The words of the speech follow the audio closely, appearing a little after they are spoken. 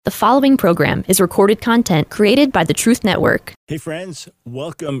The following program is recorded content created by the Truth Network. Hey friends,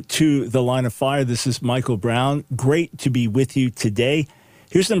 welcome to The Line of Fire. This is Michael Brown. Great to be with you today.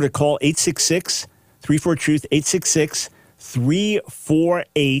 Here's the number to call, 866-34-TRUTH,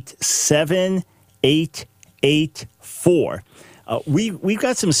 866-348-7884. We've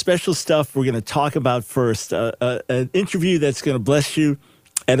got some special stuff we're going to talk about first. An interview that's going to bless you,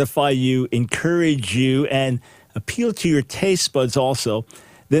 edify you, encourage you, and appeal to your taste buds also.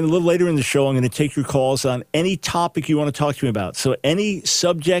 Then a little later in the show, I'm going to take your calls on any topic you want to talk to me about. So any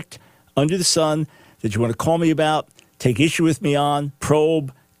subject under the sun that you want to call me about, take issue with me on,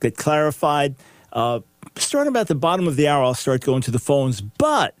 probe, get clarified. Starting about the bottom of the hour, I'll start going to the phones.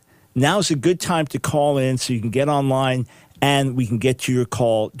 But now's a good time to call in so you can get online and we can get to your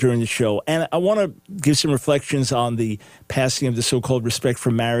call during the show. And I want to give some reflections on the passing of the so-called Respect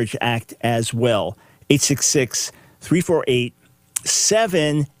for Marriage Act as well.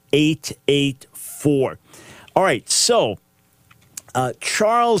 866-348-7884. All right, so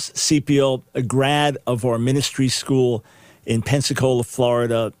Charles Sepiel, a grad of our ministry school in Pensacola,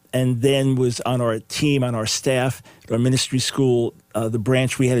 Florida, and then was on our team, on our staff, at our ministry school, the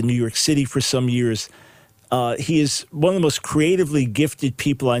branch we had in New York City for some years. He is one of the most creatively gifted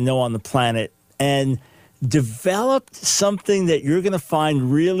people I know on the planet, and developed something that you're going to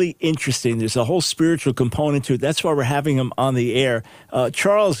find really interesting. There's a whole spiritual component to it. That's why we're having him on the air.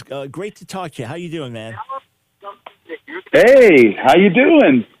 Charles, great to talk to you. How you doing, man? Hey, how you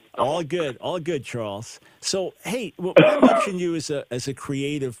doing? All good, Charles. So, hey, when I mentioned you as a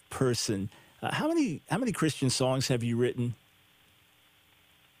creative person, how many Christian songs have you written?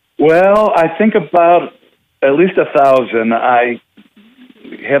 Well, I think about at least 1,000. I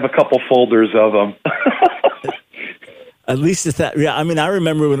have a couple folders of them. At least that. Yeah, I mean, I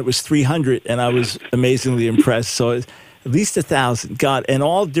remember when it was 300, and I was amazingly impressed. So at least 1,000. God, and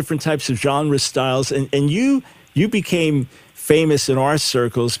all different types of genre styles. And you became famous in our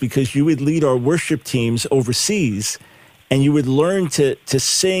circles because you would lead our worship teams overseas, and you would learn to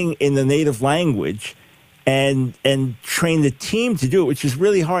sing in the native language, and train the team to do it, which is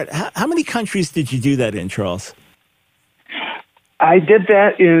really hard. How many countries did you do that in, Charles? I did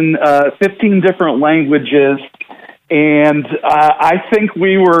that in 15 different languages, and I think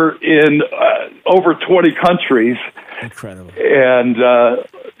we were in over 20 countries. Incredible. And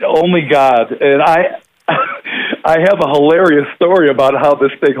only God. And I have a hilarious story about how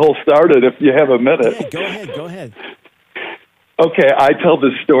this thing whole started, if you have a minute. Yeah, go ahead. Okay, I tell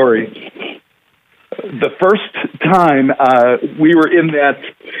this story. The first time we were in that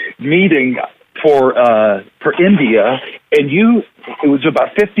meeting for India, and it was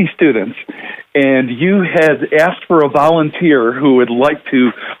about 50 students, and you had asked for a volunteer who would like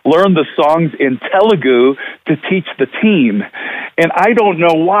to learn the songs in Telugu to teach the team. And I don't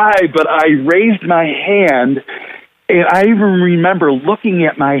know why, but I raised my hand, and I even remember looking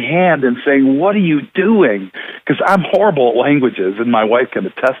at my hand and saying, "What are you doing?" Because I'm horrible at languages, and my wife can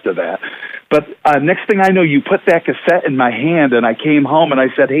attest to that. But next thing I know, you put that cassette in my hand, and I came home, and I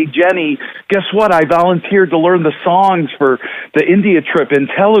said, "Hey, Jenny, guess what? I volunteered to learn the songs for the India trip in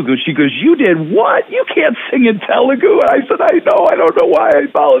Telugu." She goes, "You did what? You can't sing in Telugu." And I said, "I know. I don't know why I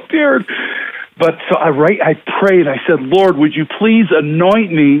volunteered." But so I prayed. I said, "Lord, would you please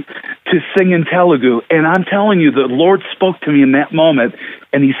anoint me to sing in Telugu?" And I'm telling you, the Lord spoke to me in that moment,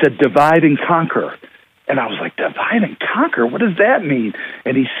 and he said, "Divide and conquer." And I was like, "Divide and conquer? What does that mean?"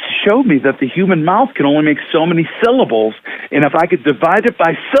 And he showed me that the human mouth can only make so many syllables. And if I could divide it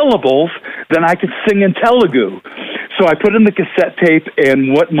by syllables, then I could sing in Telugu. So I put in the cassette tape,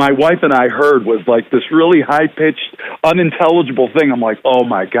 and what my wife and I heard was like this really high-pitched, unintelligible thing. I'm like, "Oh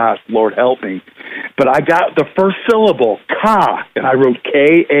my gosh, Lord help me." But I got the first syllable, ka, and I wrote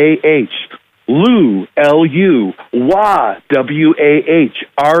K-A-H. Lu, L-U, Wa, W-A-H,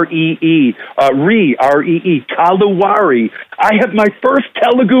 R-E-E, Re, R-E-E, Kaluwari. I have my first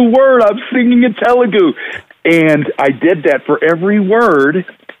Telugu word. I'm singing in Telugu. And I did that for every word.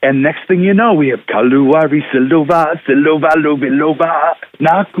 And next thing you know, we have Kaluwari, Silova, Silova, Lobilova,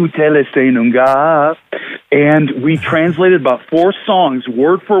 Naku Telesenunga. And we translated about 4 songs,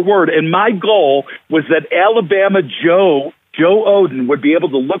 word for word. And my goal was that Alabama Joe Oden would be able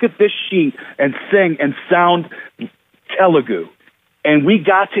to look at this sheet and sing and sound Telugu. And we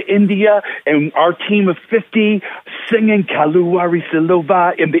got to India, and our team of 50 singing Kaluwari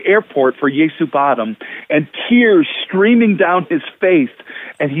Silova in the airport for Yesu Bottom, and tears streaming down his face.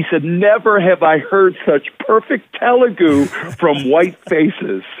 And he said, "Never have I heard such perfect Telugu from white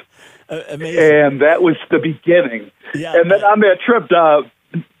faces." Amazing. And that was the beginning. Yeah, and then on that trip,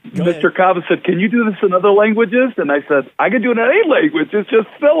 Go ahead. Mr. Kava said, "Can you do this in other languages?" And I said, "I can do it in any language. It's just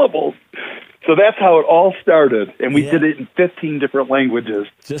syllables." So that's how it all started, and we did it in 15 different languages.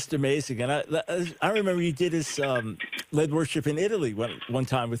 Just amazing. And I remember you did this led worship in Italy one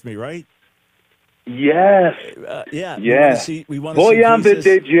time with me, right? Yes. Yeah. Yes. We want to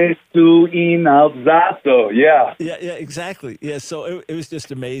see Jesus. Gesù in alzato. Yeah. Yeah, exactly. Yeah, so it was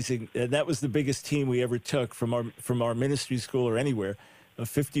just amazing. And that was the biggest team we ever took from our ministry school or anywhere.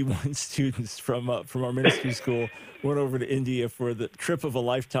 51 students from our ministry school went over to India for the trip of a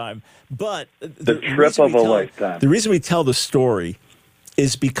lifetime. But the reason we tell the story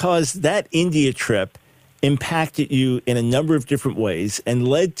is because that India trip impacted you in a number of different ways and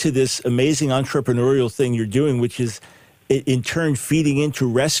led to this amazing entrepreneurial thing you're doing, which is in turn feeding into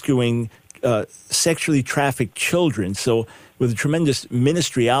rescuing sexually trafficked children. So with a tremendous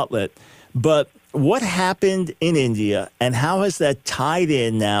ministry outlet. But what happened in India and how has that tied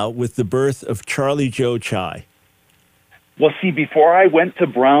in now with the birth of Charlie Joe Chai? Well, see, before I went to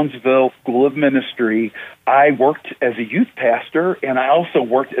Brownsville School of Ministry, I worked as a youth pastor, and I also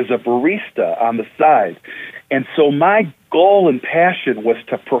worked as a barista on the side. And so my goal and passion was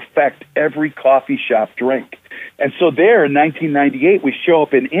to perfect every coffee shop drink. And so there in 1998, we show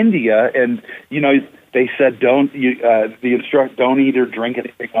up in India, and, they said, don't eat or drink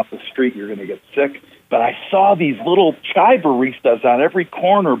anything off the street, you're going to get sick. But I saw these little chai baristas on every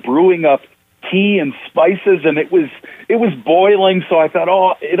corner brewing up tea and spices, and it was boiling, so I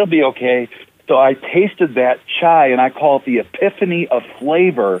thought, it'll be okay. So I tasted that chai, and I call it the epiphany of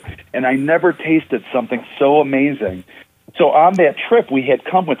flavor, and I never tasted something so amazing. So on that trip, we had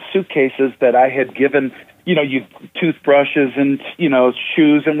come with suitcases that I had given, toothbrushes and,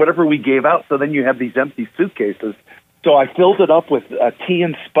 shoes and whatever we gave out, so then you have these empty suitcases. So I filled it up with tea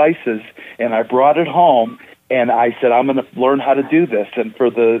and spices, and I brought it home, and I said, I'm going to learn how to do this. And for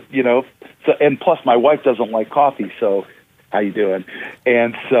the, and plus my wife doesn't like coffee, so how you doing?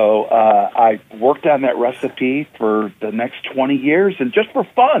 And so I worked on that recipe for the next 20 years, and just for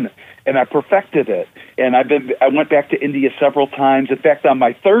fun, and I perfected it. And I went back to India several times. In fact, on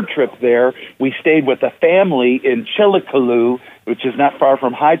my third trip there, we stayed with a family in Chilakalu, which is not far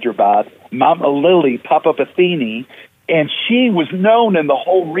from Hyderabad, Mama Lily Papapathini, and she was known in the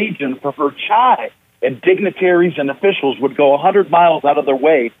whole region for her chai. And dignitaries and officials would go 100 miles out of their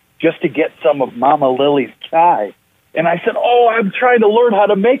way just to get some of Mama Lily's chai. And I said, I'm trying to learn how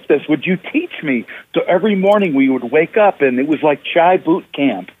to make this. Would you teach me? So every morning we would wake up, and it was like chai boot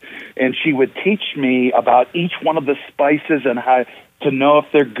camp. And she would teach me about each one of the spices and how to know if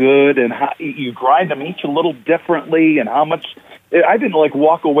they're good and how you grind them each a little differently and how much. I didn't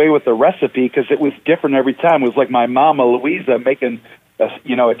walk away with the recipe because it was different every time. It was like my Mama Louisa making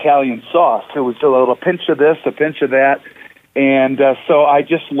Italian sauce. It was a little pinch of this, a pinch of that. And so I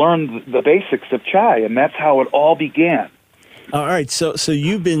just learned the basics of chai, and that's how it all began. All right. So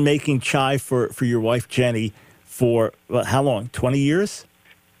you've been making chai for your wife, Jenny, for how long? 20 years?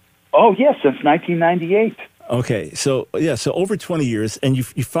 Oh, yes, since 1998. Okay. So over 20 years, and you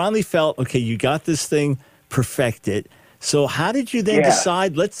finally felt, okay, you got this thing perfected. So how did you then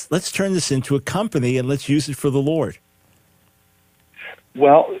decide, let's turn this into a company and let's use it for the Lord?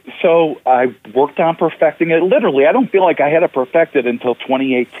 Well, so I worked on perfecting it. Literally, I don't feel like I had it perfected until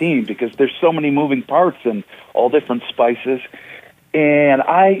 2018 because there's so many moving parts and all different spices. And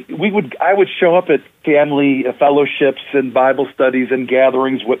I would show up at family fellowships and Bible studies and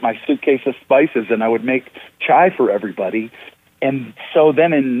gatherings with my suitcase of spices, and I would make chai for everybody. And so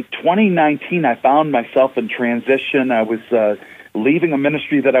then in 2019, I found myself in transition. I was leaving a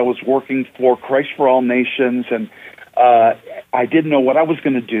ministry that I was working for, Christ for All Nations, and I didn't know what I was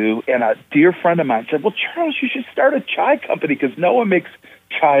going to do. And a dear friend of mine said, well, Charles, you should start a chai company because no one makes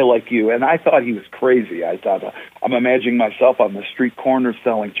chai like you. And I thought he was crazy. I thought, I'm imagining myself on the street corner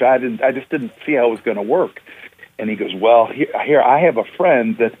selling chai. I just didn't see how it was going to work. And he goes, well, here I have a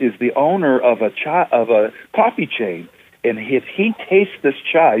friend that is the owner of a coffee chain. And if he tastes this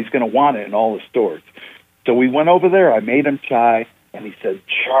chai, he's going to want it in all the stores. So we went over there. I made him chai. And he said,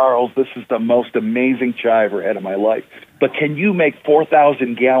 Charles, this is the most amazing chai I ever had in my life. But can you make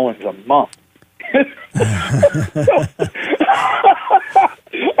 4,000 gallons a month? I'm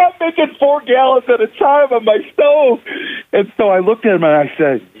making 4 gallons at a time on my stove. And so I looked at him and I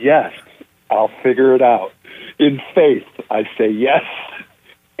said, yes, I'll figure it out. In faith, I say yes.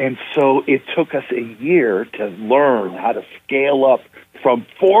 And so it took us a year to learn how to scale up from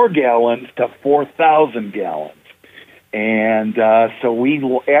 4 gallons to 4,000 gallons. And so we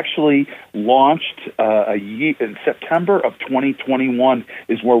actually launched in September of 2021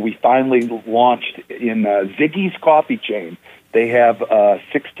 is where we finally launched in Ziggy's Coffee Chain. They have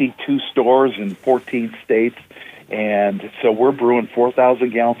 62 stores in 14 states. And so we're brewing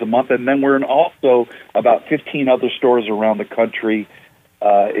 4,000 gallons a month. And then we're in also about 15 other stores around the country,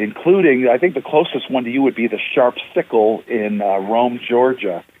 including, I think the closest one to you would be the Sharp Sickle in Rome,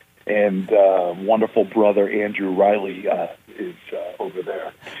 Georgia. And wonderful brother Andrew Riley is over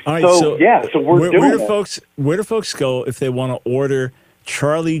there. All right, so we're doing it. Where do folks go if they want to order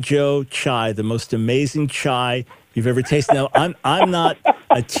Charlie Joe chai, the most amazing chai you've ever tasted? Now, I'm not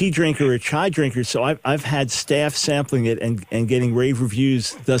a tea drinker or a chai drinker, so I've had staff sampling it and getting rave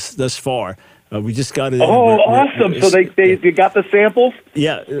reviews thus far. We just got it. Awesome! So they got the samples.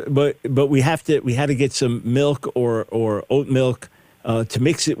 Yeah, but we had to get some milk or oat milk to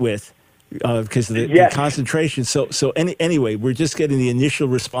mix it with because of the concentration. So anyway, we're just getting the initial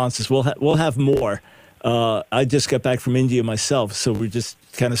responses. We'll have more. I just got back from India myself, so we're just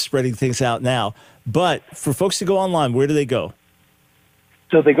kind of spreading things out now. But for folks to go online, where do they go?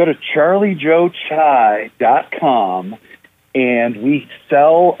 So they go to charliejoechai.com, and we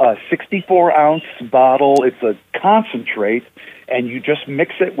sell a 64-ounce bottle. It's a concentrate, and you just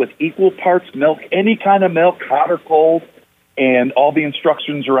mix it with equal parts milk, any kind of milk, hot or cold, and all the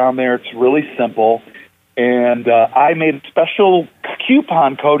instructions are on there. It's really simple. And I made a special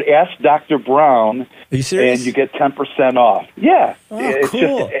coupon code, Ask Dr. Brown. Are you serious? And you get 10% off. Yeah. It's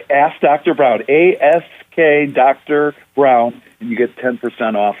cool. Just Ask Dr. Brown, ASK Dr. Brown, and you get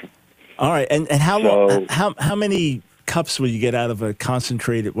 10% off. All right. And how many cups will you get out of a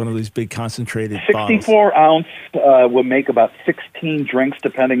concentrated, one of these big concentrated 64 bottles? ounce will make about 16 drinks,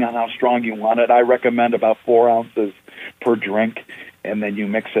 depending on how strong you want it. I recommend about 4 ounces per drink. And then you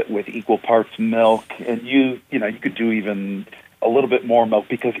mix it with equal parts milk, and you could do even a little bit more milk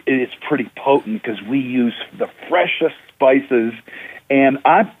because it is pretty potent because we use the freshest spices. And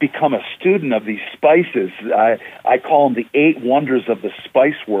I've become a student of these spices. I call them the 8 wonders of the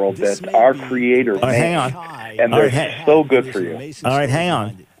spice world that our creator made. Hang on. And they're so good for you. All right, hang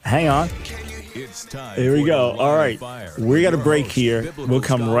on. Here we go. All right. We got a break here. We'll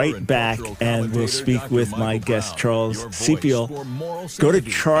come right back and we'll speak with my guest, Charles Sepiol. Go to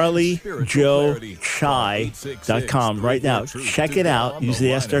charliejoechai.com right now. Check it out. Use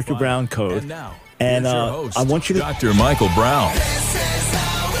the Ask Dr. Brown code. And I want you to... Dr. Michael Brown.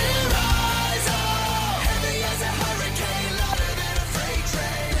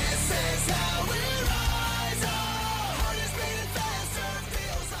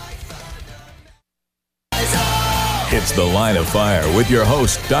 It's The Line of Fire with your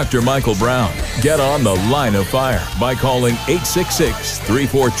host, Dr. Michael Brown. Get on The Line of Fire by calling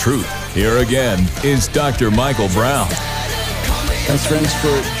 866-34-TRUTH. Here again is Dr. Michael Brown. Thanks, friends,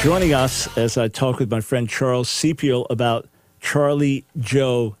 for joining us as I talk with my friend Charles Sepiol about Charlie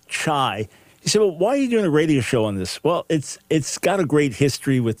Joe Chai. He said, well, why are you doing a radio show on this? Well, it's got a great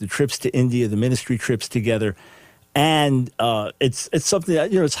history with the trips to India, the ministry trips together. And it's something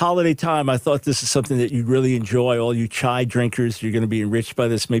that, it's holiday time. I thought this is something that you'd really enjoy. All you chai drinkers, you're going to be enriched by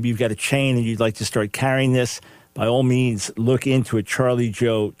this. Maybe you've got a chain and you'd like to start carrying this. By all means, look into it, Charlie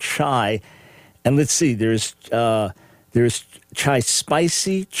Joe Chai. And let's see, there's Chai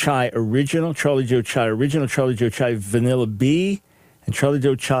Spicy, Chai Original, Charlie Joe Chai Original, Charlie Joe Chai Vanilla Bee, and Charlie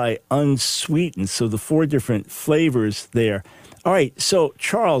Joe Chai Unsweetened. So the 4 different flavors there. All right, so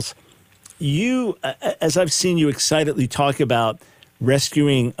Charles, you, as I've seen you excitedly talk about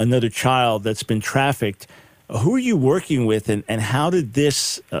rescuing another child that's been trafficked, who are you working with, and how did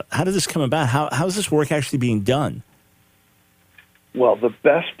this come about? How is this work actually being done? Well, the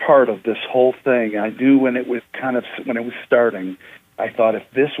best part of this whole thing, I knew when it was starting, I thought if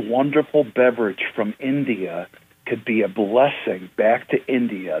this wonderful beverage from India could be a blessing back to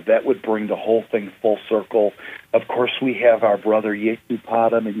India, that would bring the whole thing full circle. Of course, we have our brother Yesu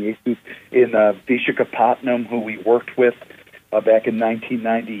Padam and Yesu in Vishakhapatnam, who we worked with back in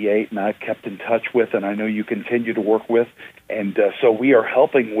 1998, and I've kept in touch with, and I know you continue to work with. And so we are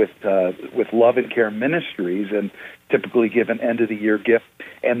helping with Love and Care Ministries, and typically give an end-of-the-year gift.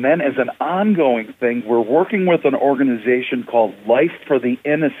 And then as an ongoing thing, we're working with an organization called Life for the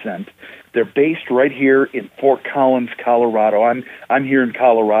Innocent. They're based right here in Fort Collins, Colorado. I'm here in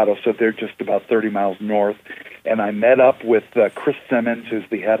Colorado, so they're just about 30 miles north. And I met up with Chris Simmons, who's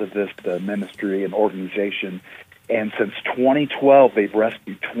the head of this ministry and organization. And since 2012, they've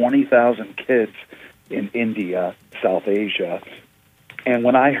rescued 20,000 kids in India, South Asia. And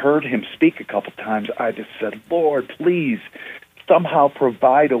when I heard him speak a couple times, I just said, Lord, please somehow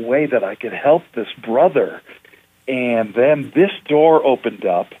provide a way that I could help this brother. And then this door opened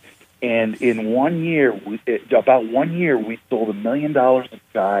up, and in about 1 year, we sold $1 million of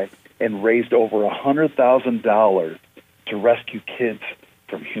chai and raised over $100,000 to rescue kids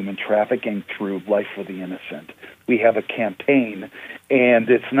from human trafficking through Life for the Innocent. We have a campaign, and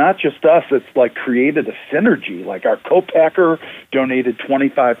it's not just us. It's like created a synergy. Like our co-packer donated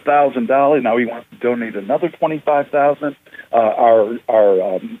 $25,000. Now he wants to donate another $25,000.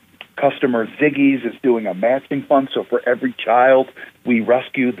 Our customer Ziggy's is doing a matching fund. So for every child we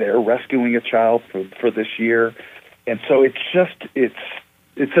rescue, they're rescuing a child for this year. And so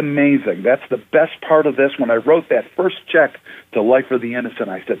it's amazing. That's the best part of this. When I wrote that first check to Life for the Innocent,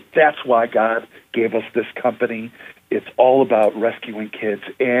 I said, that's why God gave us this company. It's all about rescuing kids.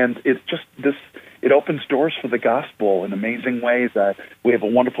 And it opens doors for the gospel in amazing ways. We have a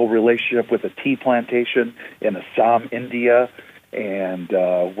wonderful relationship with a tea plantation in Assam, India, and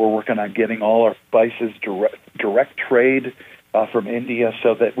we're working on getting all our spices direct trade from India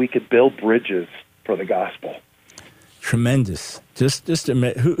so that we could build bridges for the gospel. Tremendous. Just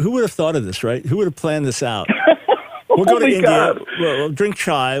who would have thought of this, right? Who would have planned this out? We'll go to India. God. We'll drink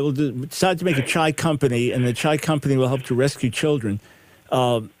chai. We'll decide to make a chai company, and the chai company will help to rescue children.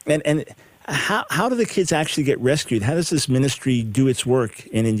 And how do the kids actually get rescued? How does this ministry do its work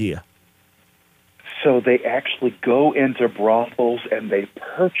in India? So they actually go into brothels and they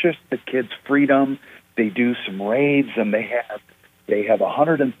purchase the kids' freedom. They do some raids, and they have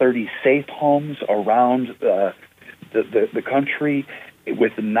 130 safe homes around the country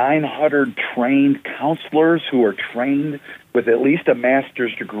with 900 trained counselors who are trained with at least a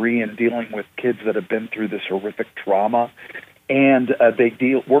master's degree in dealing with kids that have been through this horrific trauma. And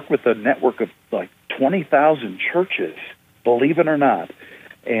they work with a network of like 20,000 churches, believe it or not.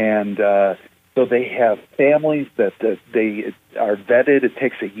 And so they have families that they are vetted. It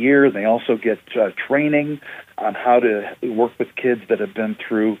takes a year. They also get training on how to work with kids that have been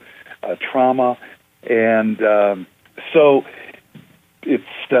through trauma. And so it's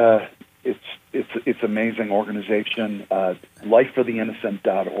amazing organization,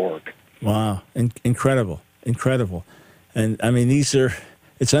 lifefortheinnocent.org. Wow, incredible. And I mean,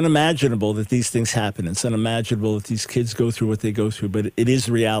 it's unimaginable that these things happen. It's unimaginable that these kids go through what they go through, but it is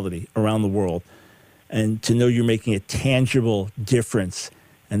reality around the world. And to know you're making a tangible difference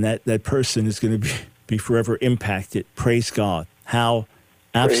and that person is going to be forever impacted. Praise God. How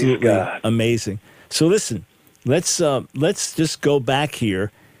absolutely amazing. So listen, let's just go back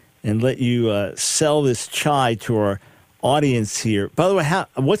here and let you sell this chai to our audience here. By the way,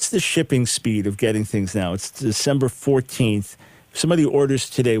 what's the shipping speed of getting things now? It's December 14th. If somebody orders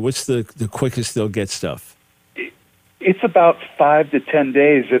today, what's the quickest they'll get stuff? It's about 5 to 10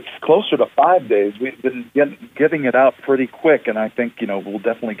 days. It's closer to 5 days. We've been getting it out pretty quick, and I think we'll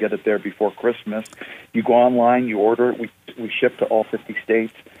definitely get it there before Christmas. You go online, you order it. We ship to all 50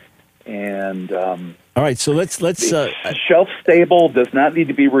 states, and all right. So let's shelf stable. Does not need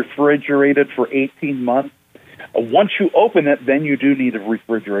to be refrigerated for 18 months. Once you open it, then you do need to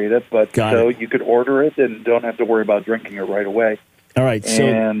refrigerate it. But you could order it and don't have to worry about drinking it right away. All right, so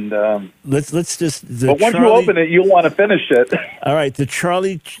let's just. But once you open it, you'll want to finish it. All right, the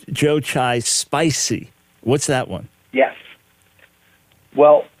Charlie Joe Chai Spicy. What's that one? Yes.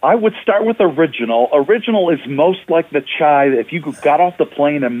 Well, I would start with original. Original is most like the chai. If you got off the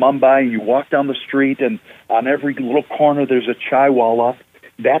plane in Mumbai and you walk down the street and on every little corner there's a chai walla,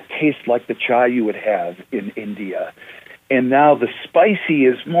 that tastes like the chai you would have in India. And now the spicy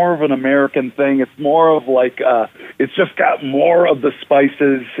is more of an American thing. It's more of like, it's just got more of the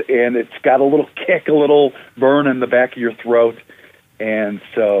spices, and it's got a little kick, a little burn in the back of your throat. And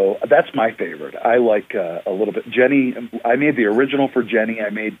so that's my favorite. I like a little bit. Jenny, I made the original for Jenny. I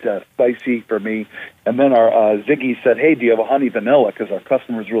made spicy for me. And then our Ziggy said, hey, do you have a honey vanilla? Because our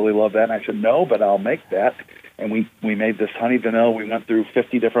customers really love that. And I said, no, but I'll make that. And we made this honey vanilla. We went through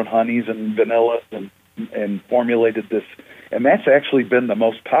 50 different honeys and vanillas and formulated this, and that's actually been the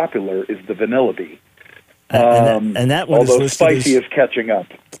most popular is the Vanilla Bee. And that one although is spicy is catching up.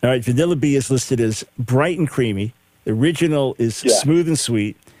 All right, Vanilla Bee is listed as bright and creamy. The original is smooth and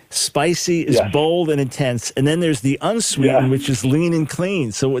sweet. Spicy is bold and intense, and then there's the unsweetened, which is lean and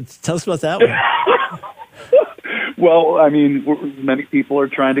clean. So tell us about that one. Well, I mean, many people are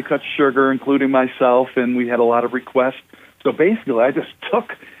trying to cut sugar, including myself, and we had a lot of requests. So basically, I just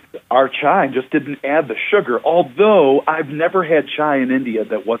took our chai and just didn't add the sugar, although I've never had chai in India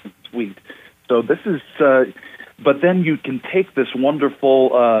that wasn't sweet. So this is, but then you can take this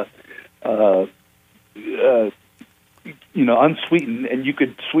wonderful, unsweetened, and you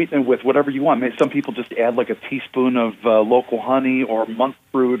could sweeten it with whatever you want. Some people just add like a teaspoon of local honey or monk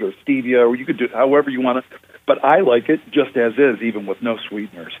fruit or stevia, or you could do it however you want to. But I like it just as is, even with no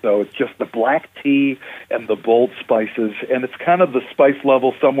sweeteners. So it's just the black tea and the bold spices, and it's kind of the spice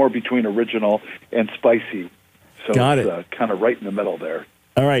level somewhere between original and spicy. So Got it's kind of right in the middle there.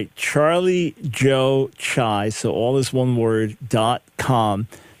 All right, Charlie Joe Chai, so all is one word, .com.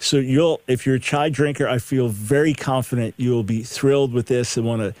 So if you're a chai drinker, I feel very confident you'll be thrilled with this and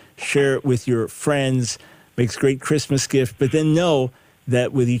want to share it with your friends. Makes great Christmas gift. But then know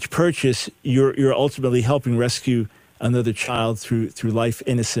that with each purchase, you're ultimately helping rescue another child through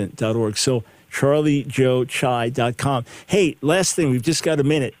lifeinnocent.org. So charliejoechai.com. Hey, last thing, we've just got a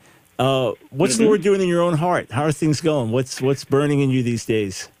minute. What's the Lord doing in your own heart? How are things going? What's burning in you these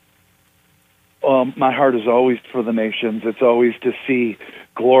days? My heart is always for the nations. It's always to see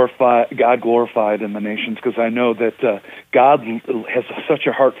God glorified in the nations, because I know that God has such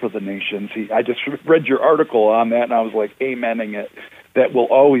a heart for the nations. I just read your article on that, and I was like amening it. That will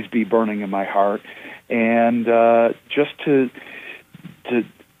always be burning in my heart, and just to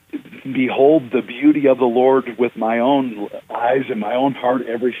behold the beauty of the Lord with my own eyes and my own heart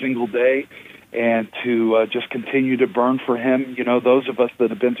every single day, and to just continue to burn for Him. You know, those of us that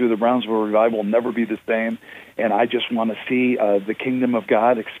have been through the Brownsville Revival will never be the same, and I just want to see the kingdom of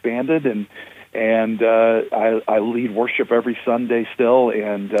God expanded, and I lead worship every Sunday still,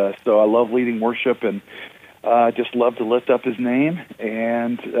 and so I love leading worship, and just love to lift up His name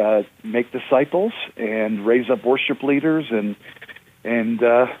and make disciples and raise up worship leaders, and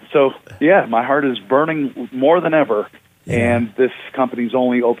so yeah, my heart is burning more than ever. Yeah. And this company's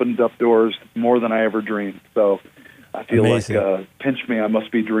only opened up doors more than I ever dreamed. So I feel Amazing. Like, pinch me, I must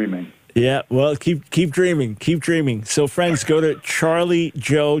be dreaming. Yeah, well, keep dreaming, keep dreaming. So friends, go to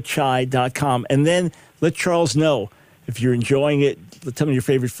charliejoechai.com and then let Charles know if you're enjoying it. Tell me your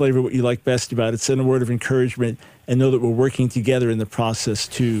favorite flavor, what you like best about it. Send a word of encouragement and know that we're working together in the process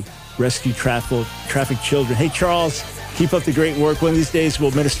to rescue trafficked children. Hey, Charles, keep up the great work. One of these days we'll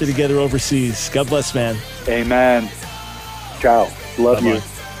minister together overseas. God bless, man. Amen. Ciao. Love Bye-bye. you.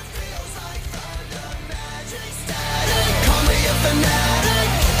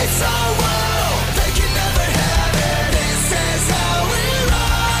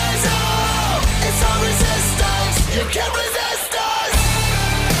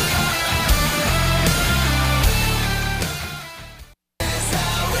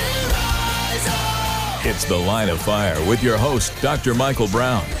 It's The Line of Fire with your host, Dr. Michael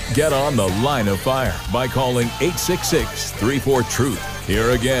Brown. Get on The Line of Fire by calling 866-34-TRUTH.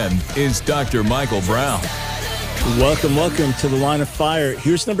 Here again is Dr. Michael Brown. Welcome to The Line of Fire.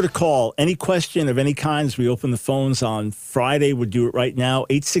 Here's the number to call. Any question of any kinds, we open the phones on Friday. We'll do it right now,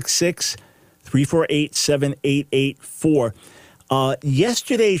 866-348-7884.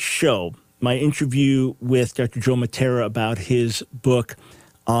 Yesterday's show, my interview with Dr. Joe Mattera about his book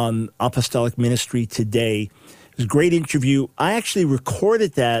on apostolic ministry today. It was a great interview. I actually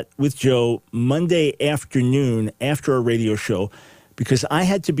recorded that with Joe Monday afternoon after our radio show because I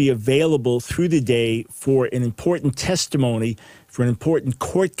had to be available through the day for an important testimony for an important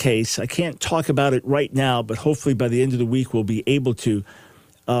court case. I can't talk about it right now, but hopefully by the end of the week we'll be able to.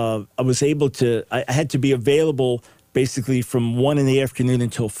 I had to be available basically from 1 in the afternoon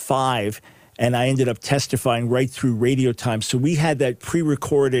until 5, and I ended up testifying right through radio time. So we had that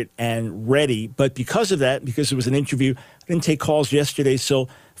pre-recorded and ready. But because of that, because it was an interview, I didn't take calls yesterday. So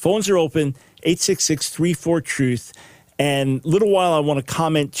phones are open, 866-34-TRUTH. And a little while I want to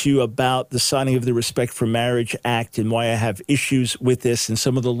comment to you about the signing of the Respect for Marriage Act and why I have issues with this and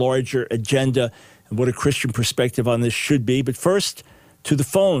some of the larger agenda and what a Christian perspective on this should be. But first, to the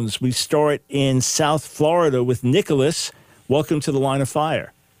phones. We start in South Florida with Nicholas. Welcome to The Line of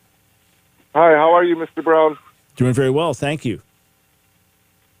Fire. Hi, how are you, Mr. Brown? Doing very well, thank you.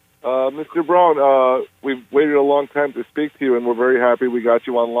 Mr. Brown, we've waited a long time to speak to you, and we're very happy we got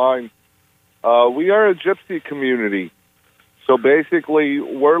you online. We are a gypsy community. So basically,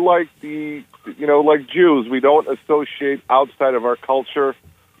 we're like like Jews. We don't associate outside of our culture.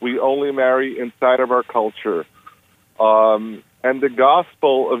 We only marry inside of our culture. And the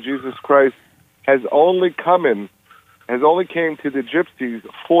gospel of Jesus Christ has only came to the gypsies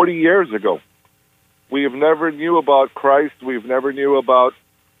 40 years ago. We have never knew about Christ. We've never knew about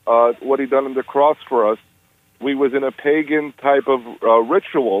what He done on the cross for us. We was in a pagan type of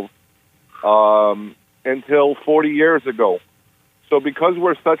ritual until 40 years ago. So because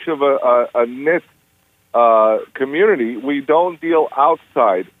we're such of a knit community, we don't deal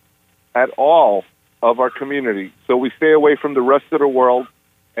outside at all of our community. So we stay away from the rest of the world,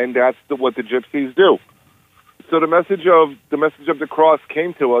 and that's what the gypsies do. So the message of the cross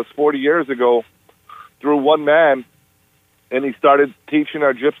came to us 40 years ago through one man, and he started teaching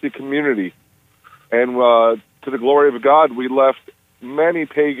our gypsy community. And to the glory of God, we left many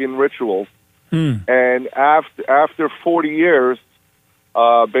pagan rituals. And after 40 years,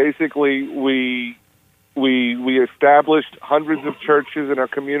 basically we We established hundreds of churches in our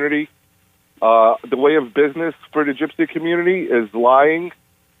community. The way of business for the Gypsy community is lying,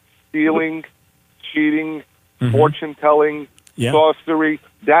 stealing, cheating, fortune-telling, sorcery.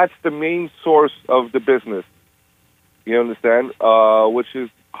 That's the main source of the business. You understand? Which is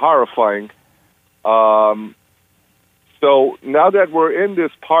horrifying. So now that we're in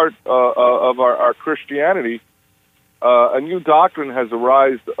this part of our Christianity, a new doctrine has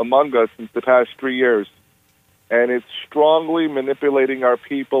arisen among us in the past 3 years. And it's strongly manipulating our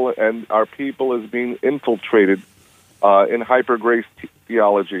people, and our people is being infiltrated in hyper-grace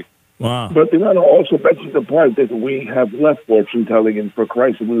theology. Wow. But then also mentions the part that we have left fortune telling and for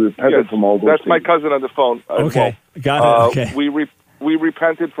Christ, and we repented from all those That's things. my cousin on the phone. Okay, got it. Okay. We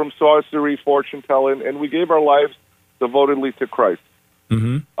repented from sorcery, fortune telling, and we gave our lives devotedly to Christ.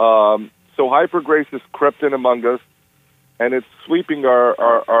 So hyper-grace has crept in among us, and it's sweeping our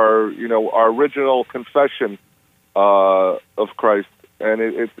original confession of Christ,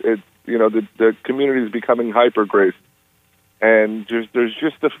 and the community is becoming hyper-grace, and there's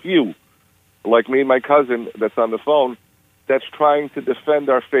just a few, like me and my cousin that's on the phone, that's trying to defend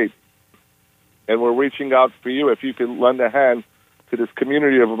our faith, and we're reaching out for you if you can lend a hand to this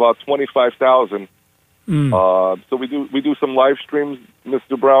community of about 25,000. So we do some live streams,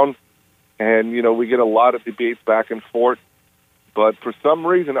 Mr. Brown, and we get a lot of debates back and forth, but for some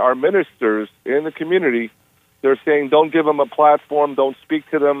reason our ministers in the community, they're saying, don't give them a platform, don't speak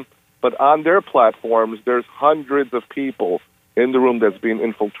to them. But on their platforms, there's hundreds of people in the room that's being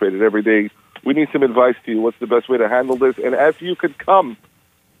infiltrated every day. We need some advice to you. What's the best way to handle this? And if you could come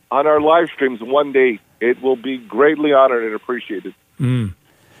on our live streams one day, it will be greatly honored and appreciated.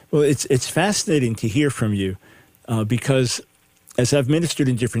 Well, it's fascinating to hear from you because as I've ministered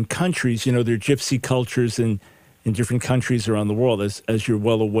in different countries, there are gypsy cultures in different countries around the world, as you're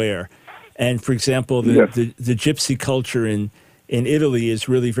well aware. And, for example, the gypsy culture in Italy is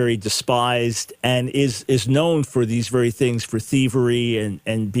really very despised and is known for these very things, for thievery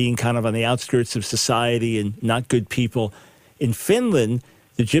and being kind of on the outskirts of society and not good people. In Finland,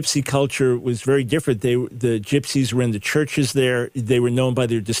 the gypsy culture was very different. The gypsies were in the churches there. They were known by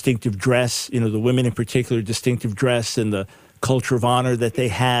their distinctive dress, the women in particular, distinctive dress and the culture of honor that they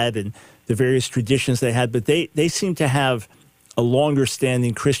had and the various traditions they had. But they seem to have a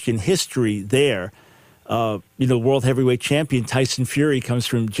longer-standing Christian history there. World heavyweight champion Tyson Fury comes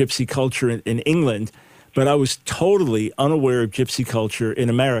from gypsy culture in England, but I was totally unaware of gypsy culture in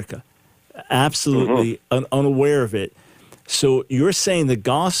America, absolutely unaware of it. So you're saying the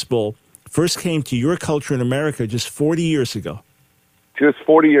gospel first came to your culture in America just 40 years ago. Just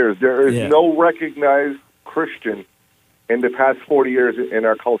 40 years. There is no recognized Christian in the past 40 years in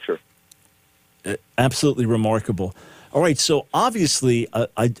our culture. Absolutely remarkable. All right, so obviously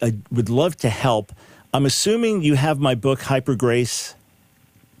I would love to help. I'm assuming you have my book, Hyper Grace.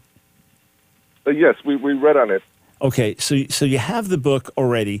 Yes, we read on it. Okay, so you have the book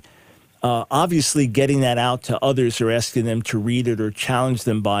already. Obviously, getting that out to others or asking them to read it or challenge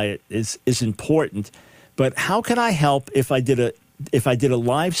them by it is important. But how can I help if I did a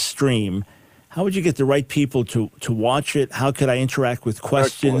live stream? How would you get the right people to watch it? How could I interact with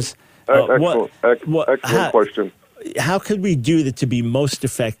questions? Excellent question. How could we do that to be most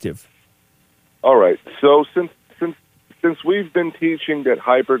effective? All right. So since we've been teaching that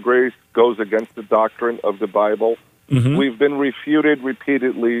hyper grace goes against the doctrine of the Bible, we've been refuted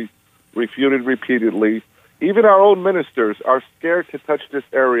repeatedly. Even our own ministers are scared to touch this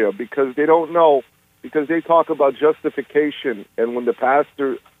area because they don't know, because they talk about justification, and when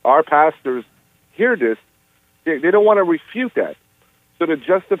our pastors hear this, they don't want to refute that. So the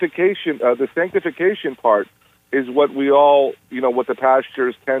justification, the sanctification part is what we all, what the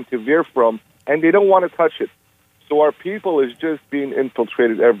pastors tend to veer from, and they don't want to touch it. So our people is just being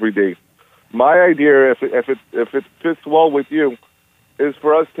infiltrated every day. My idea, if it fits well with you, is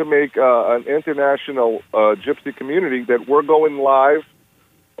for us to make an international gypsy community that we're going live,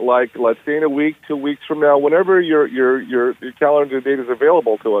 like let's say in a week, 2 weeks from now, whenever your calendar date is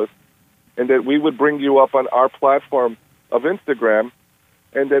available to us, and that we would bring you up on our platform of Instagram,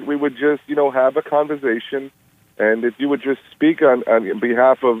 and that we would just have a conversation, and that you would just speak on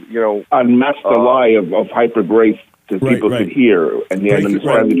behalf of unmask the lie of hyper grace so people could hear and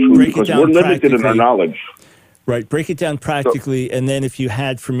understand the truth, because we're limited in our knowledge. Right. Break it down practically, and then if you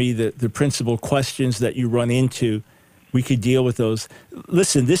had for me the principal questions that you run into, we could deal with those.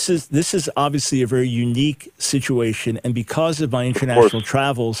 Listen, this is obviously a very unique situation, and because of my international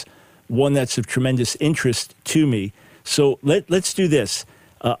travels, one that's of tremendous interest to me. So let's do this.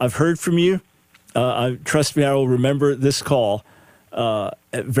 I've heard from you. Trust me, I will remember this call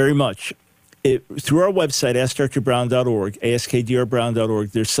very much. through our website, AskDrBrown.org,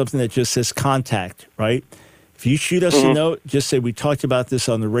 AskDrBrown.org, there's something that just says contact, right? If you shoot us a note, just say we talked about this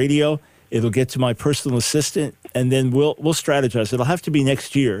on the radio. It'll get to my personal assistant, and then we'll strategize. It'll have to be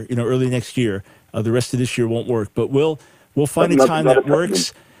next year, early next year. The rest of this year won't work, but we'll find a time that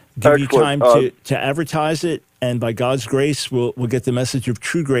works. Give you time to advertise it, and by God's grace, we'll get the message of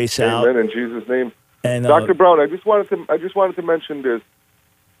true grace out. Amen. In Jesus' name. And Dr. Brown, I just wanted to mention this.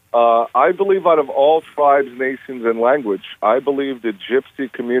 I believe out of all tribes, nations, and language, I believe the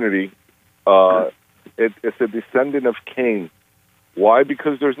Gypsy community, it's a descendant of Cain. Why?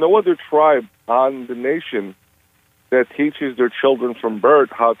 Because there's no other tribe on the nation that teaches their children from birth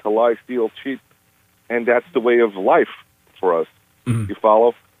how to lie, steal, cheat, and that's the way of life for us. Mm-hmm. You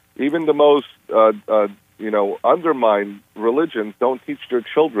follow? Even the most, undermined religions don't teach their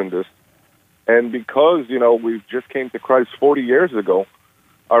children this. And because, we just came to Christ 40 years ago,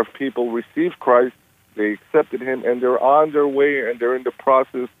 our people received Christ, they accepted him, and they're on their way, and they're in the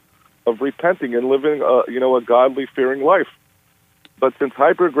process of repenting and living, a godly, fearing life. But since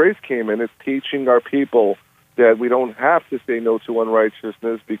Hyper Grace came in, it's teaching our people that we don't have to say no to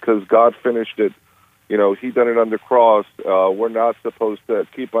unrighteousness because God finished it. He done it on the cross. We're not supposed to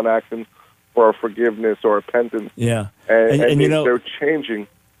keep on acting for our forgiveness or repentance. Yeah. And they're changing.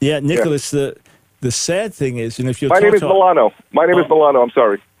 Yeah, Nicholas, the sad thing is, if you're My name is Milano. My name is Milano. I'm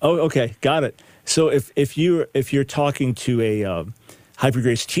sorry. Oh, okay. Got it. So if you're talking to a Hyper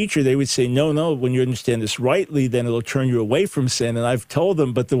Grace teacher, they would say, no, when you understand this rightly, then it'll turn you away from sin. And I've told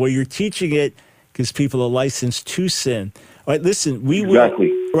them, but the way you're teaching it, because people are licensed to sin. All right, listen, we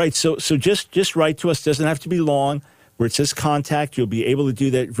exactly. will. Right, so just write to us. Doesn't have to be long. Where it says contact, you'll be able to do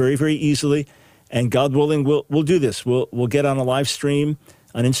that very, very easily. And God willing, we'll do this. We'll get on a live stream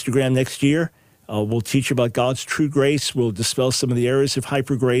on Instagram next year. We'll teach about God's true grace. We'll dispel some of the errors of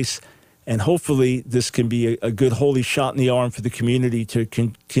Hyper Grace. And hopefully this can be a good holy shot in the arm for the community to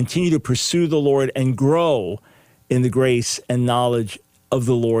continue to pursue the Lord and grow in the grace and knowledge of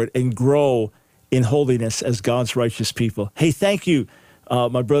the Lord and grow in holiness as God's righteous people. Hey, thank you,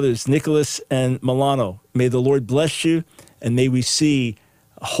 my brothers Nicholas and Milano. May the Lord bless you, and may we see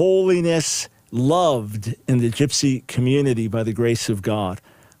holiness loved in the Gypsy community by the grace of God.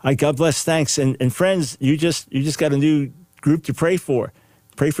 All right, God bless. Thanks. And friends, you just got a new group to pray for.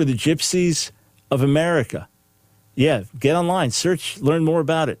 Pray for the Gypsies of America. Yeah, get online, search, learn more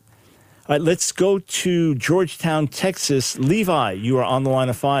about it. All right, let's go to Georgetown, Texas. Levi, you are on the line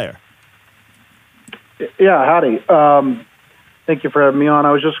of fire. Yeah, howdy. Thank you for having me on.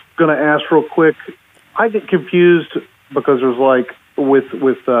 I was just going to ask real quick. I get confused because there's with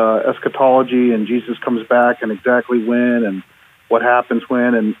eschatology and Jesus comes back and exactly when and what happens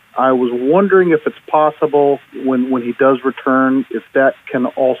when. And I was wondering if it's possible when he does return, if that can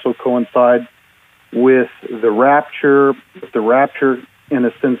also coincide with the rapture. If the rapture, in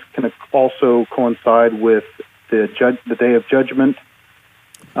a sense, can also coincide with the day of judgment.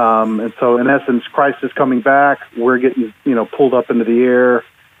 And so, in essence, Christ is coming back. We're getting, pulled up into the air,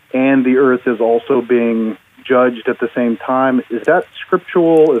 and the earth is also being judged at the same time. Is that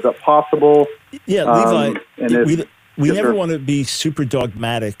scriptural? Is that possible? Yeah, Levi. We never want to be super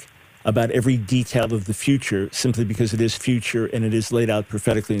dogmatic about every detail of the future, simply because it is future and it is laid out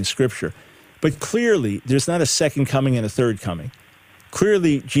prophetically in Scripture. But clearly, there's not a second coming and a third coming.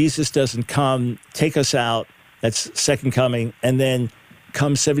 Clearly, Jesus doesn't come, take us out, that's second coming, and then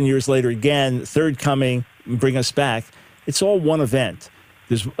come 7 years later again, third coming, and bring us back. It's all one event.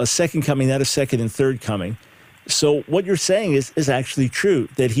 There's a second coming, not a second and third coming. So what you're saying is actually true,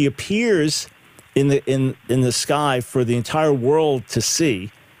 that he appears in the sky for the entire world to see,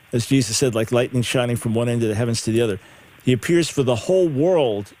 as Jesus said, like lightning shining from one end of the heavens to the other. He appears for the whole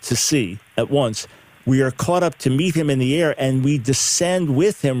world to see at once. We are caught up to meet him in the air, and we descend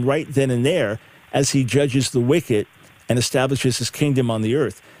with him right then and there as he judges the wicked and establishes his kingdom on the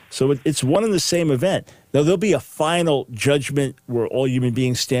earth. So it's one and the same event. Now, there'll be a final judgment where all human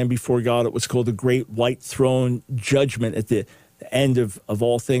beings stand before God at what's called the Great White Throne Judgment at the end of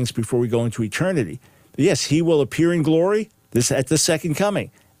all things before we go into eternity. But yes, he will appear in glory at the second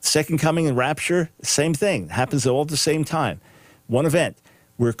coming. Second coming and rapture, same thing. It happens all at the same time. One event.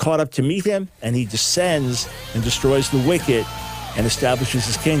 We're caught up to meet him, and he descends and destroys the wicked and establishes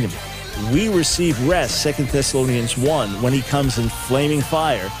his kingdom. We receive rest, 2 Thessalonians 1, when he comes in flaming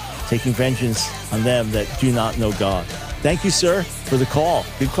fire, taking vengeance on them that do not know God. Thank you, sir, for the call.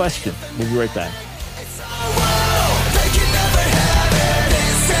 Good question. We'll be right back.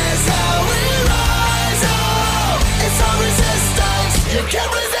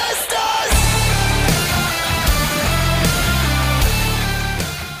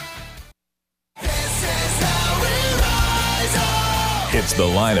 The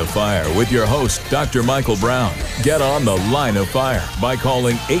Line of Fire with your host, Dr. Michael Brown. Get on The Line of Fire by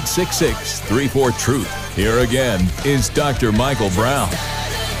calling 866-34-TRUTH. Here again is Dr. Michael Brown.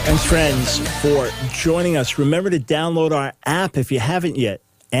 And friends, for joining us, remember to download our app if you haven't yet.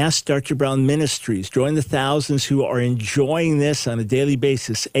 Ask Dr. Brown Ministries. Join the thousands who are enjoying this on a daily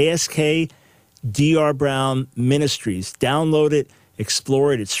basis. ASK Dr. Brown Ministries. Download it,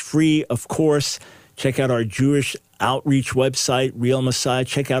 explore it. It's free, of course. Check out our Jewish outreach website, Real Messiah.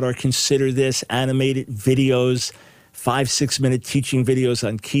 Check out our Consider This animated videos, 5-6 minute teaching videos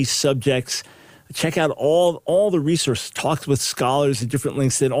on key subjects. Check out all the resources, talks with scholars at different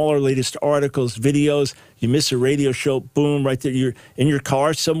links, then all our latest articles, videos. You miss a radio show, boom, right there. You're in your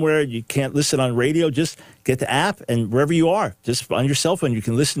car somewhere, you can't listen on radio, just get the app, and wherever you are, just on your cell phone, you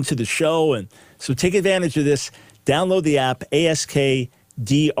can listen to the show. And so take advantage of this. Download the app, ASK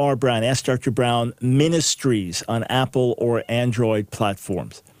Dr. Brown, Ask Dr. Brown Ministries on Apple or Android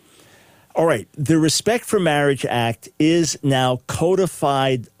platforms. All right, the Respect for Marriage Act is now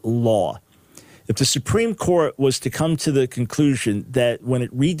codified law. If the Supreme Court was to come to the conclusion that when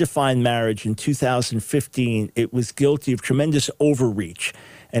it redefined marriage in 2015, it was guilty of tremendous overreach,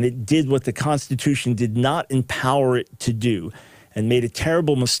 and it did what the Constitution did not empower it to do, and made a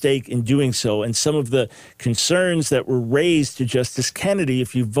terrible mistake in doing so, and some of the concerns that were raised to Justice Kennedy,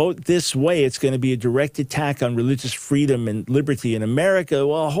 if you vote this way, it's going to be a direct attack on religious freedom and liberty in America.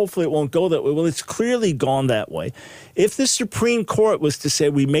 Well, hopefully it won't go that way. Well, it's clearly gone that way. If the Supreme Court was to say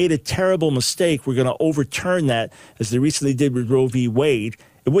we made a terrible mistake, we're going to overturn that, as they recently did with Roe v. Wade,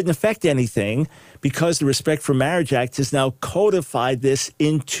 it wouldn't affect anything because the Respect for Marriage Act has now codified this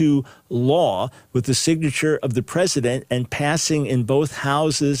into law with the signature of the president and passing in both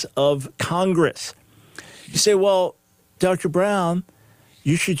houses of Congress. You say, well, Dr. Brown,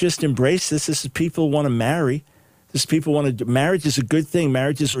 you should just embrace this. This is people want to marry. This is people want to. Marriage is a good thing.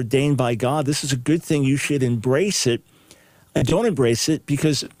 Marriage is ordained by God. This is a good thing. You should embrace it. I don't embrace it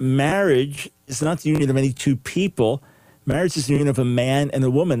because marriage is not the union of any two people. Marriage is the union of a man and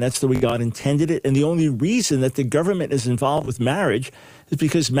a woman. That's the way God intended it. And the only reason that the government is involved with marriage is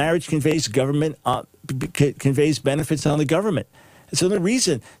because marriage conveys conveys benefits on the government. And so the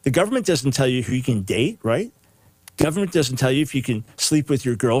reason the government doesn't tell you who you can date, right? Government doesn't tell you if you can sleep with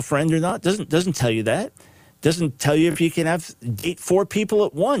your girlfriend or not. Doesn't tell you that. Doesn't tell you if you can date 4 people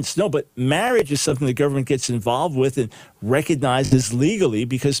at once. No, but marriage is something the government gets involved with and recognizes legally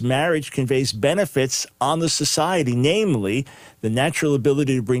because marriage conveys benefits on the society, namely the natural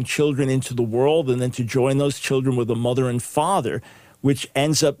ability to bring children into the world and then to join those children with a mother and father, which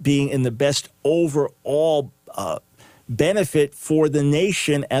ends up being in the best overall benefit for the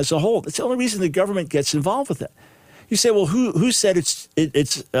nation as a whole. That's the only reason the government gets involved with that. You say, well, who said it's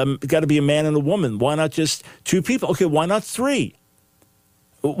got to be a man and a woman? Why not just 2 people? Okay, why not 3?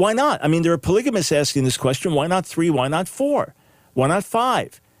 Why not? I mean, there are polygamists asking this question. Why not 3? Why not 4? Why not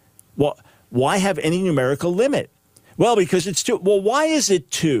 5? Well, why have any numerical limit? Well, because it's 2. Well, why is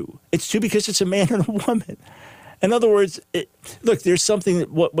it 2? It's 2 because it's a man and a woman. In other words, look, there's something,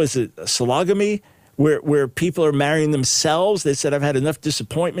 what was it, sologamy? Where people are marrying themselves. They said, I've had enough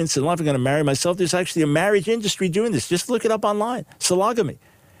disappointments and I'm not going to marry myself. There's actually a marriage industry doing this. Just look it up online. Sologamy.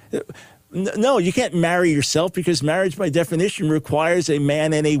 No, you can't marry yourself because marriage by definition requires a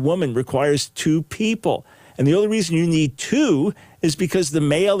man and a woman, requires 2 people. And the only reason you need 2 is because the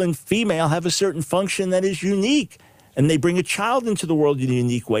male and female have a certain function that is unique. And they bring a child into the world in a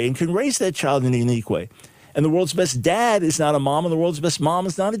unique way and can raise that child in a unique way. And the world's best dad is not a mom and the world's best mom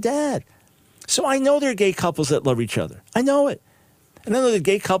is not a dad. So I know there are gay couples that love each other. I know it. And I know there are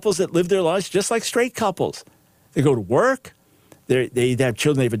gay couples that live their lives just like straight couples. They go to work. They have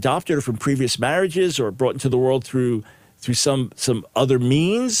children they've adopted or from previous marriages or brought into the world through some other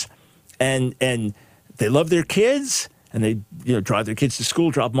means. And they love their kids. And they drive their kids to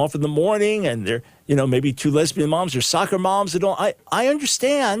school, drop them off in the morning. And they're maybe 2 lesbian moms or soccer moms. I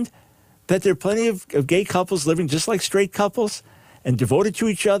understand that there are plenty of gay couples living just like straight couples and devoted to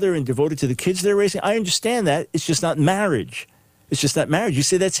each other and devoted to the kids they're raising. I understand that. It's just not marriage. It's just not marriage. You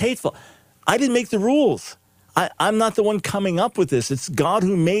say that's hateful. I didn't make the rules. I'm not the one coming up with this. It's God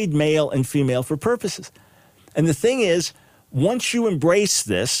who made male and female for purposes. And the thing is, once you embrace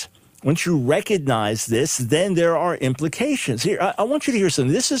this, once you recognize this, then there are implications. Here, I want you to hear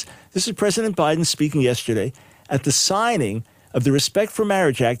something. This is President Biden speaking yesterday at the signing of the Respect for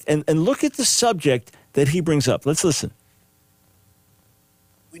Marriage Act. And look at the subject that he brings up. Let's listen.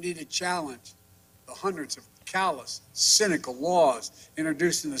 We need to challenge the hundreds of callous, cynical laws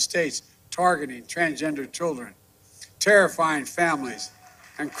introduced in the states targeting transgender children, terrifying families,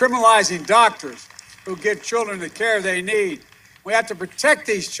 and criminalizing doctors who give children the care they need We have to protect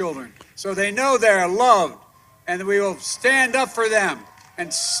these children so they know they're loved, and we will stand up for them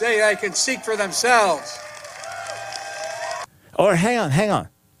and say they can seek for themselves. Or hang on.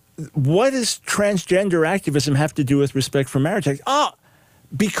 What does transgender activism have to do with respect for marriage?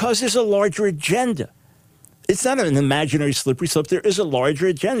 Because there's a larger agenda. It's not an imaginary slippery slope. There is a larger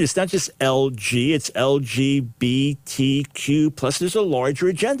agenda. It's not just LG, it's LGBTQ plus. There's a larger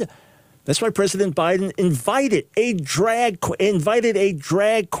agenda. That's why President Biden invited a drag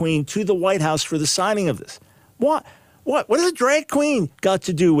queen to the White House for the signing of this. What has a drag queen got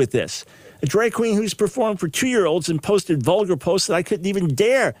to do with this? A drag queen who's performed for 2-year-olds and posted vulgar posts that I couldn't even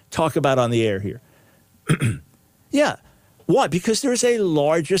dare talk about on the air here. Yeah. Why? Because there's a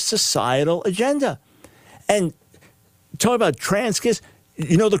larger societal agenda. And talk about trans kids,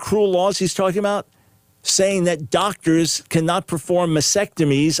 you know the cruel laws he's talking about? Saying that doctors cannot perform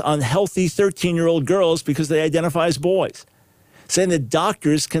mastectomies on healthy 13-year-old girls because they identify as boys. Saying that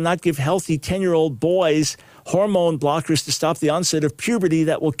doctors cannot give healthy 10-year-old boys hormone blockers to stop the onset of puberty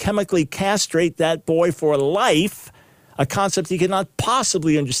that will chemically castrate that boy for life, a concept he cannot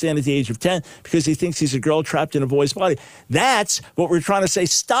possibly understand at the age of 10 because he thinks he's a girl trapped in a boy's body. That's what we're trying to say.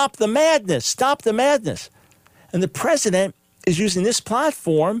 Stop the madness. Stop the madness. And the president is using this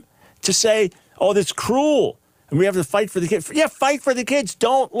platform to say, oh, that's cruel, and we have to fight for the kids. Yeah, fight for the kids.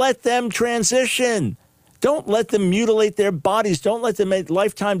 Don't let them transition. Don't let them mutilate their bodies. Don't let them make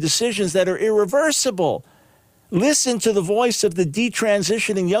lifetime decisions that are irreversible. Listen to the voice of the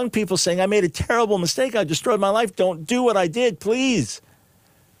detransitioning young people saying, I made a terrible mistake. I destroyed my life. Don't do what I did, please.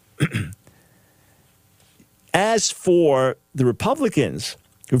 As for the Republicans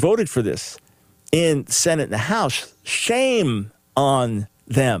who voted for this in the Senate and the House, shame on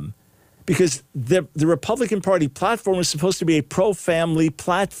them. Because the Republican Party platform is supposed to be a pro-family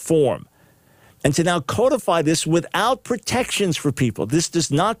platform. And to now codify this without protections for people. This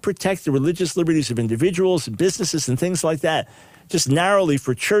does not protect the religious liberties of individuals and businesses and things like that. Just narrowly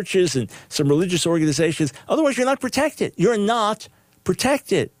for churches and some religious organizations. Otherwise, you're not protected. You're not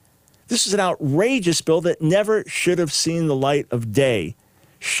protected. This is an outrageous bill that never should have seen the light of day.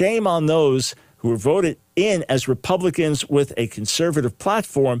 Shame on those who were voted in as Republicans with a conservative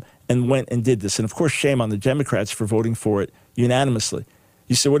platform and went and did this. And, of course, shame on the Democrats for voting for it unanimously.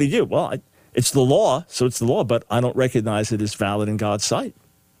 You say, what do you do? Well, it's the law, so it's the law, but I don't recognize it as valid in God's sight.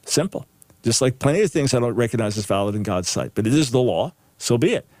 Simple. Just like plenty of things I don't recognize as valid in God's sight. But it is the law, so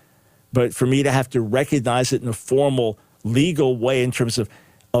be it. But for me to have to recognize it in a formal, legal way in terms of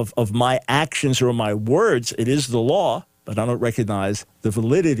my actions or my words, it is the law, but I don't recognize the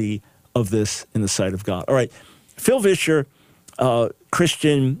validity of this in the sight of God. All right, Phil Vischer,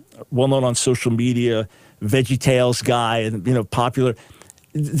 Christian, well-known on social media, VeggieTales guy, and popular.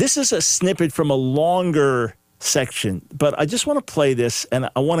 This is a snippet from a longer section, but I just want to play this, and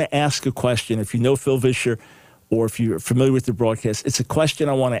I want to ask a question. If you know Phil Vischer or if you're familiar with the broadcast, it's a question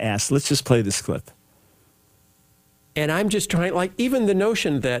I want to ask. Let's just play this clip. And I'm just trying, even the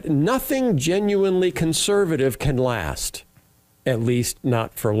notion that nothing genuinely conservative can last, at least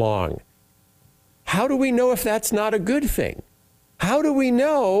not for long. How do we know if that's not a good thing? How do we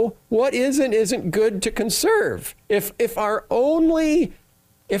know what is and isn't good to conserve? If our only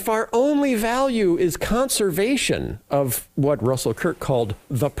value is conservation of what Russell Kirk called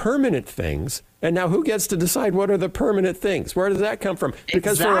the permanent things, and now who gets to decide what are the permanent things? Where does that come from?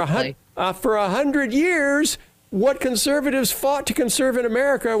 Because exactly. for 100 years, what conservatives fought to conserve in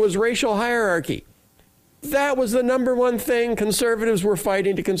America was racial hierarchy. That was the number one thing conservatives were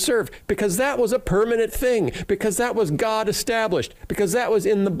fighting to conserve, because that was a permanent thing, because that was God established, because that was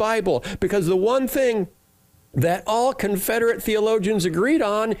in the Bible, because the one thing that all Confederate theologians agreed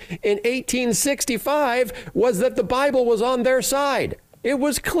on in 1865 was that the Bible was on their side. It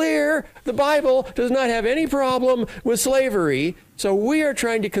was clear the Bible does not have any problem with slavery, so we are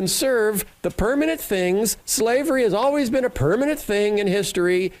trying to conserve the permanent things. Slavery has always been a permanent thing in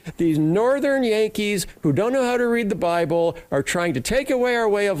history. These northern Yankees who don't know how to read the Bible are trying to take away our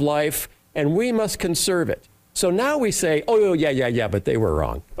way of life, and we must conserve it. So now we say, oh, yeah, but they were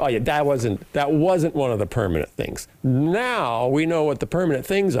wrong. Oh, yeah, that wasn't one of the permanent things. Now we know what the permanent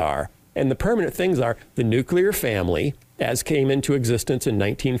things are, and the permanent things are the nuclear family, as came into existence in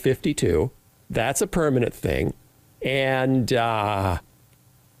 1952. That's a permanent thing. And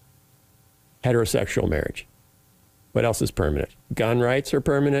heterosexual marriage. What else is permanent? Gun rights are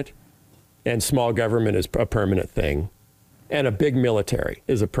permanent, and small government is a permanent thing, and a big military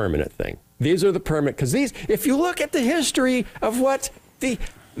is a permanent thing. These are the permanent, because if you look at the history of what the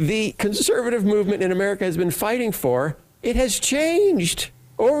conservative movement in America has been fighting for, it has changed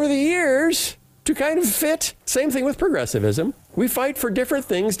over the years to kind of fit. Same thing with progressivism. We fight for different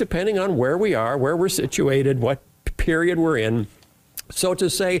things depending on where we are, where we're situated, what period we're in. So to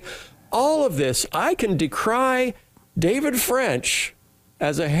say all of this, I can decry David French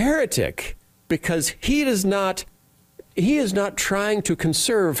as a heretic because he is not trying to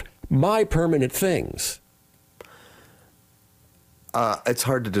conserve my permanent things. It's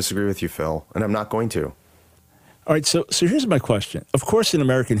hard to disagree with you, Phil, and I'm not going to. All right, so here's my question. Of course, in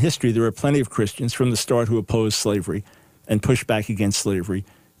American history, there were plenty of Christians from the start who opposed slavery and pushed back against slavery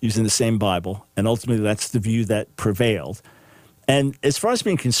using the same Bible, and ultimately that's the view that prevailed. And as far as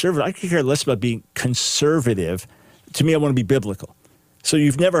being conservative, I could care less about being conservative. To me, I want to be biblical. So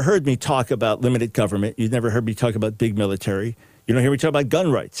you've never heard me talk about limited government. You've never heard me talk about big military. You don't hear me talk about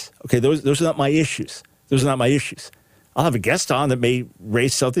gun rights. Okay, those are not my issues. Those are not my issues. I'll have a guest on that may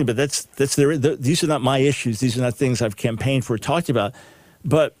raise something, but these are not my issues. These are not things I've campaigned for, talked about.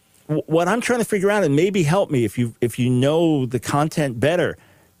 But what I'm trying to figure out, and maybe help me if you know the content better,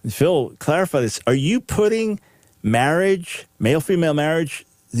 Phil, clarify this. Are you putting marriage, male-female marriage,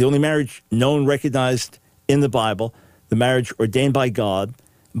 the only marriage known, recognized in the Bible, the marriage ordained by God,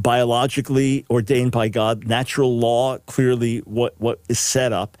 biologically ordained by God, natural law, clearly what is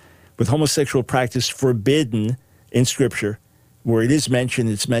set up, with homosexual practice forbidden in Scripture, where it is mentioned,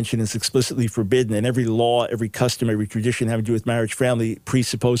 it's explicitly forbidden, and every law, every custom, every tradition having to do with marriage, family,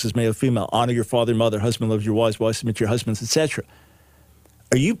 presupposes male, female, honor your father and mother, husband loves your wives, wives submit to your husbands, etc.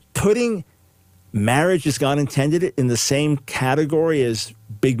 Are you putting marriage as God intended it in the same category as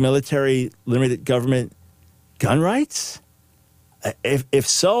big military, limited government, gun rights? If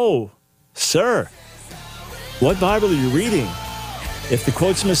so, sir, what Bible are you reading? If the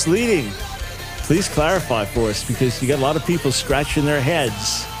quote's misleading, please clarify for us, because you got a lot of people scratching their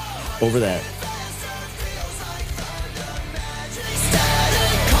heads over that.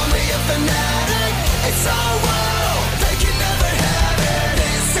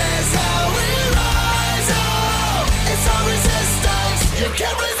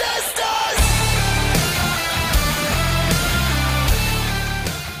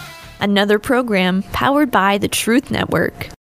 Another program powered by the Truth Network.